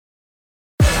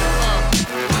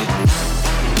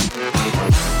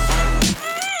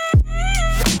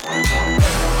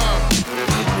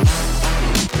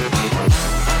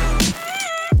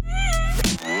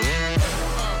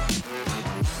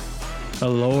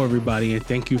Hello, everybody, and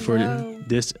thank you for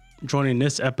joining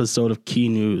this episode of Key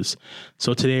News.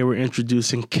 So today we're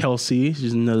introducing Kelsey.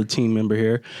 She's another team member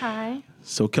here. Hi.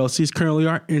 So Kelsey's currently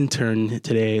our intern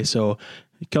today. So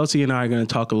Kelsey and I are going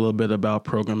to talk a little bit about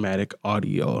programmatic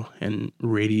audio and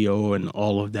radio and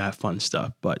all of that fun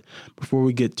stuff. But before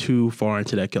we get too far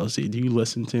into that, Kelsey, do you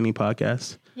listen to any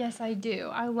podcasts? Yes, I do.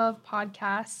 I love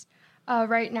podcasts.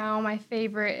 Right now, my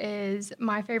favorite is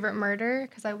My Favorite Murder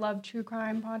because I love true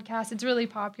crime podcasts. It's really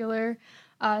popular.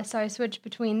 So I switch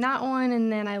between that one and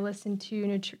then I listen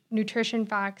to Nutrition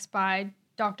Facts by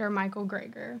Dr. Michael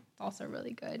Greger. It's also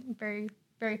really good. Very,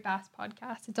 very fast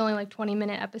podcast. It's only like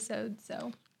 20-minute episodes.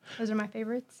 So those are my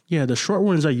favorites. Yeah, the short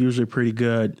ones are usually pretty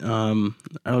good.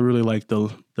 I really like the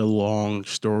long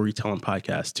storytelling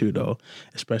podcasts too, though,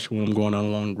 especially when I'm going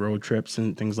on long road trips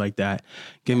and things like that.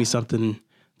 Give me something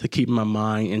to keep my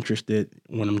mind interested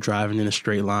when I'm driving in a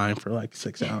straight line for like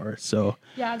 6 hours. So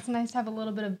yeah, it's nice to have a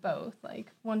little bit of both,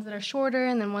 like ones that are shorter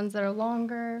and then ones that are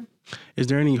longer. Is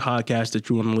there any podcasts that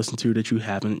you want to listen to that you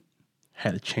haven't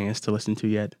had a chance to listen to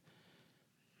yet?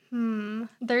 I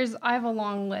have a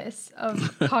long list of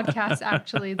podcasts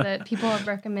actually that people have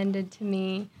recommended to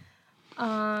me.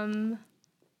 I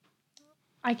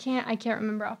can't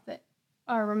remember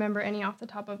any off the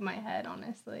top of my head,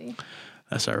 honestly.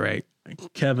 That's all right.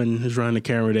 Kevin, who's running the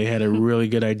camera, they had a really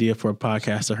good idea for a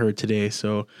podcast I heard today.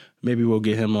 So maybe we'll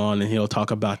get him on and he'll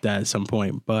talk about that at some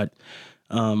point. But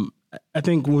I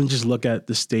think when we just look at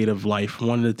the state of life,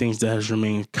 one of the things that has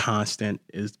remained constant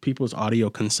is people's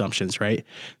audio consumptions, right?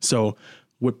 So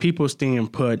with people staying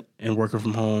put and working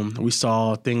from home, we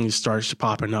saw things start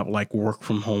popping up like work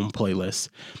from home playlists.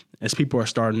 As people are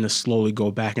starting to slowly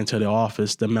go back into the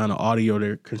office, the amount of audio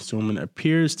they're consuming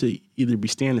appears to either be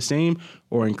staying the same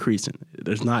or increasing.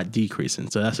 There's not decreasing,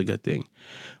 so that's a good thing.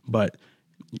 But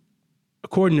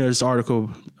according to this article,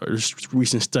 or this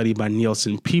recent study by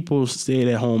Nielsen, people stayed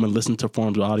at home and listened to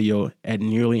forms of audio at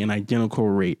nearly an identical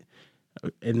rate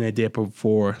than they did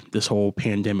before this whole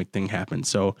pandemic thing happened.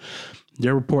 So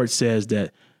their report says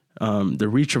that the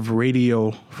reach of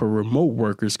radio for remote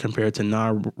workers compared to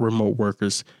non-remote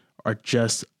workers are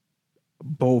just,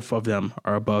 both of them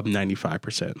are above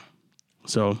 95%.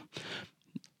 So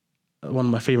one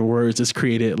of my favorite words is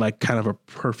created like kind of a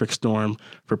perfect storm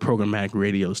for programmatic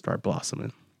radio to start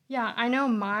blossoming. Yeah, I know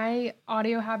my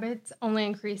audio habits only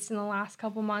increased in the last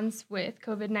couple months with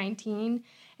COVID-19.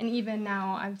 And even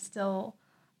now, I've still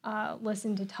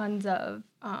listened to tons of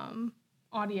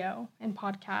audio and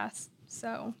podcasts.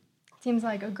 So it seems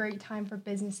like a great time for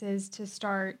businesses to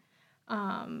start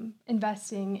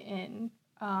investing in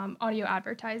audio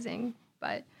advertising.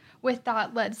 But with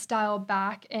that, let's dial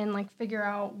back and like figure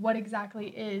out what exactly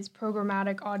is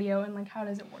programmatic audio and like how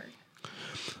does it work?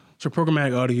 So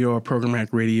programmatic audio or programmatic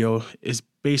radio is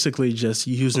basically just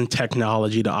using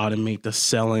technology to automate the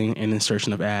selling and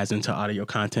insertion of ads into audio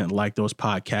content like those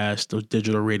podcasts, those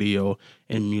digital radio,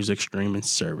 and music streaming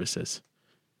services.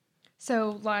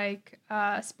 So like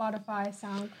Spotify,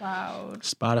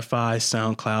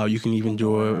 SoundCloud. You can even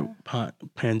do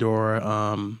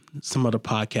Pandora. Some other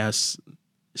podcast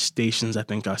stations, I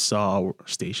think I saw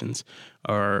stations,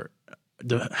 or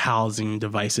the housing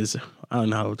devices. I don't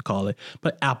know how to call it,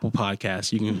 but Apple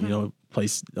Podcasts. You can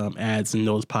place ads in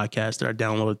those podcasts that are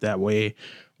downloaded that way,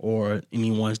 or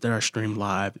any ones that are streamed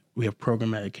live. We have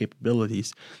programmatic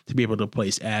capabilities to be able to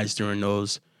place ads during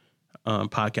those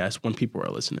podcasts when people are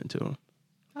listening to them.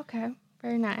 Okay,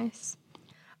 very nice.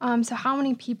 So how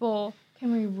many people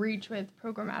can we reach with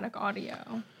programmatic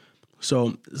audio?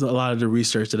 So a lot of the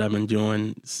research that I've been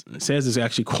doing says it's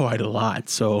actually quite a lot.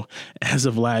 So as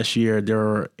of last year, there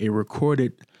are a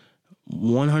recorded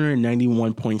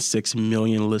 191.6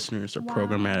 million listeners of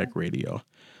programmatic radio.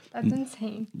 That's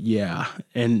insane. Yeah,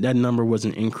 and that number was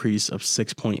an increase of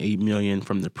 6.8 million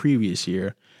from the previous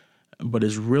year. But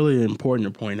it's really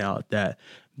important to point out that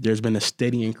there's been a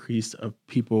steady increase of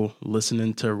people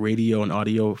listening to radio and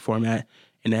audio format,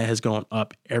 and that has gone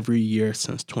up every year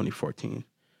since 2014.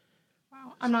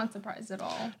 Wow, I'm not surprised at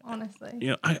all, honestly. You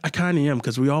know, I kind of am,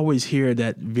 because we always hear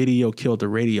that video killed the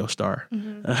radio star.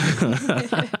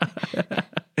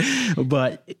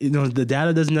 But the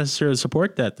data doesn't necessarily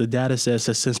support that. The data says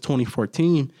that since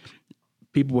 2014,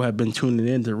 people have been tuning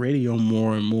into radio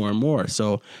more and more and more.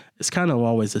 So it's kind of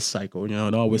always a cycle.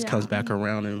 It always comes back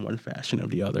around in one fashion or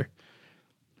the other.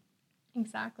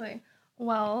 Exactly.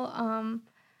 Well,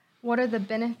 what are the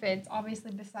benefits,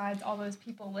 obviously, besides all those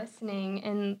people listening,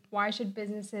 and why should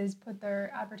businesses put their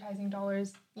advertising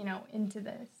dollars, into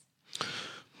this?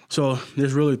 So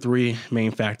there's really three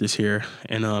main factors here.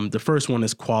 And the first one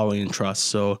is quality and trust.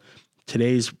 So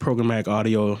today's programmatic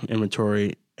audio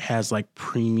inventory has like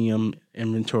premium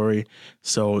inventory.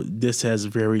 So this has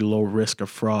very low risk of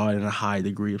fraud and a high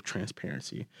degree of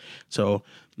transparency. So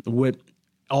with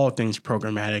all things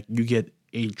programmatic, you get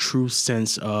a true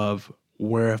sense of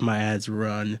where have my ads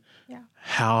run,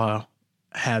 how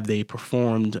have they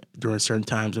performed during certain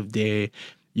times of day.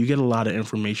 You get a lot of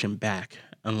information back,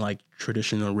 unlike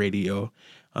traditional radio,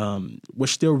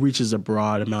 which still reaches a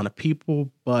broad amount of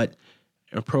people, but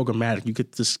in programmatic, you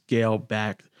get to scale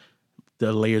back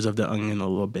the layers of the onion a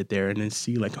little bit there and then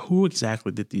see like who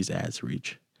exactly did these ads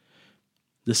reach.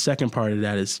 The second part of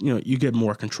that is, you get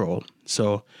more control.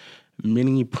 So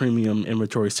many premium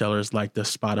inventory sellers like the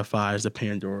Spotifys, the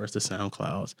Pandoras, the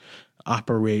SoundClouds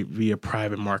operate via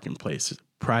private marketplaces.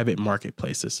 Private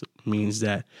marketplaces means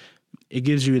that it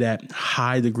gives you that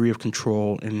high degree of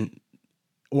control in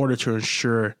order to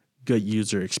ensure good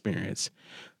user experience.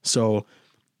 So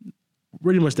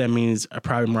pretty much that means a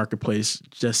private marketplace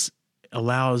just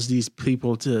allows these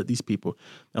businesses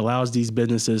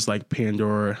like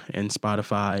Pandora and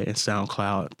Spotify and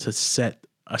SoundCloud to set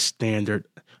a standard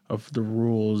of the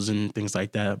rules and things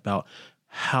like that about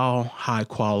how high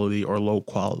quality or low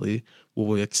quality will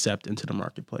we accept into the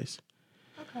marketplace.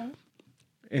 Okay.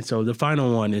 And so the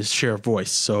final one is share of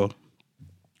voice. So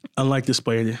unlike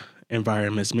display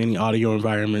environments, many audio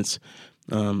environments,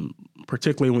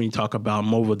 particularly when you talk about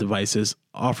mobile devices,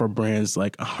 offer brands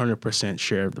like 100%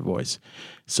 share of the voice.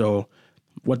 So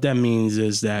what that means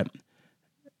is that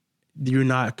you're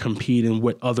not competing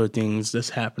with other things that's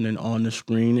happening on the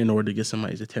screen in order to get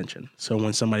somebody's attention. So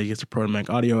when somebody gets a programmatic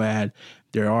audio ad,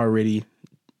 they're already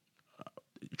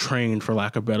trained, for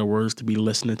lack of better words, to be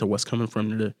listening to what's coming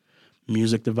from the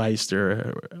music device,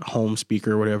 their home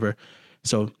speaker, or whatever.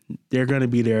 So they're going to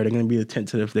be there. They're going to be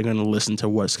attentive. They're going to listen to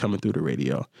what's coming through the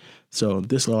radio. So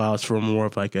this allows for more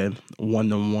of like a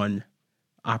one-to-one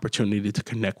opportunity to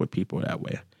connect with people that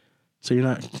way. So you're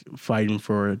not fighting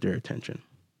for their attention.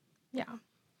 Yeah,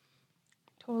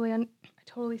 I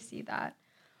totally see that.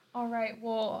 All right.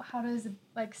 Well, how does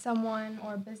like someone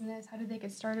or a business, how do they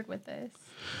get started with this?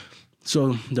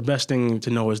 So the best thing to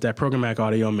know is that programmatic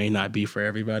audio may not be for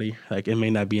everybody. Like it may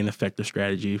not be an effective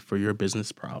strategy for your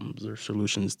business problems or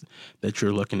solutions that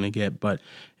you're looking to get. But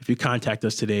if you contact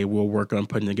us today, we'll work on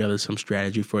putting together some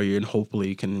strategy for you and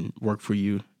hopefully it can work for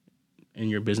you in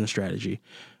your business strategy.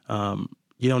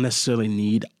 You don't necessarily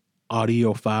need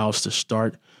audio files to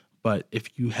start, but if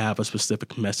you have a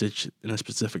specific message and a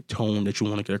specific tone that you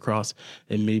want to get across,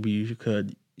 then maybe you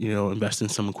could invest in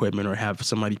some equipment or have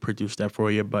somebody produce that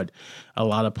for you. But a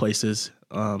lot of places,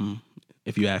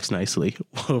 if you ask nicely,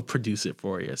 will produce it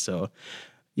for you. So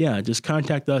yeah, just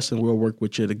contact us and we'll work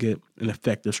with you to get an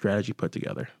effective strategy put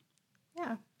together.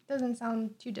 Yeah, doesn't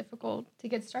sound too difficult to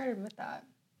get started with that.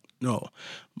 No,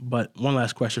 but one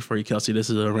last question for you, Kelsey. This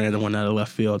is a random one out of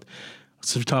left field.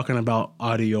 So we're talking about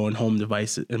audio and home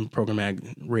devices and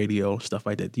programmatic radio, stuff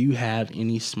like that. Do you have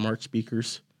any smart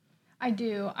speakers? I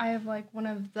do. I have like one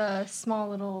of the small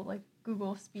little like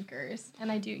Google speakers,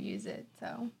 and I do use it.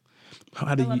 So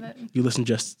how do you listen?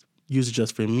 Use it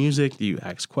just for music? Do you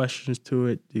ask questions to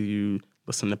it? Do you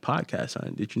listen to podcasts on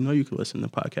it? Did you know you could listen to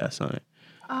podcasts on it?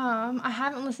 I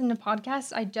haven't listened to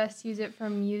podcasts. I just use it for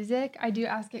music. I do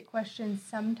ask it questions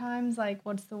sometimes, like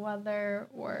what's the weather,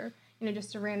 or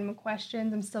just a random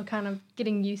questions. I'm still kind of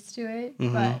getting used to it,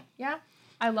 but yeah,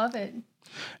 I love it.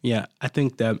 Yeah, I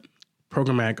think that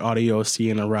programmatic audio is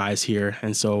seeing a rise here.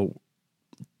 And so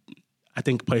I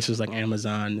think places like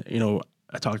Amazon,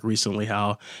 I talked recently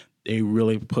how they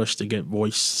really push to get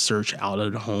voice search out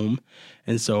of the home.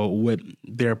 And so with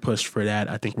their push for that,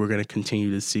 I think we're going to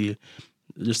continue to see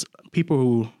just people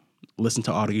who listen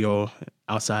to audio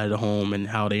outside of the home and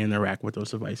how they interact with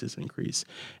those devices increase.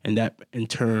 And that in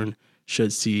turn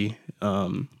should see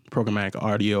programmatic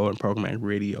audio and programmatic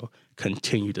radio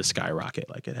continue to skyrocket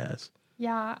like it has.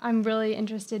 Yeah, I'm really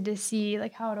interested to see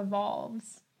like how it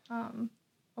evolves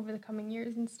over the coming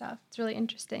years and stuff. It's really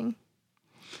interesting.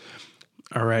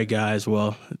 All right, guys.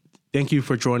 Well, thank you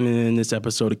for joining in this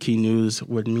episode of Key News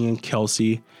with me and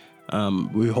Kelsey.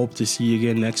 We hope to see you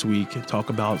again next week and talk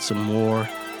about some more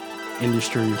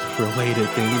industry-related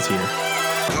things here.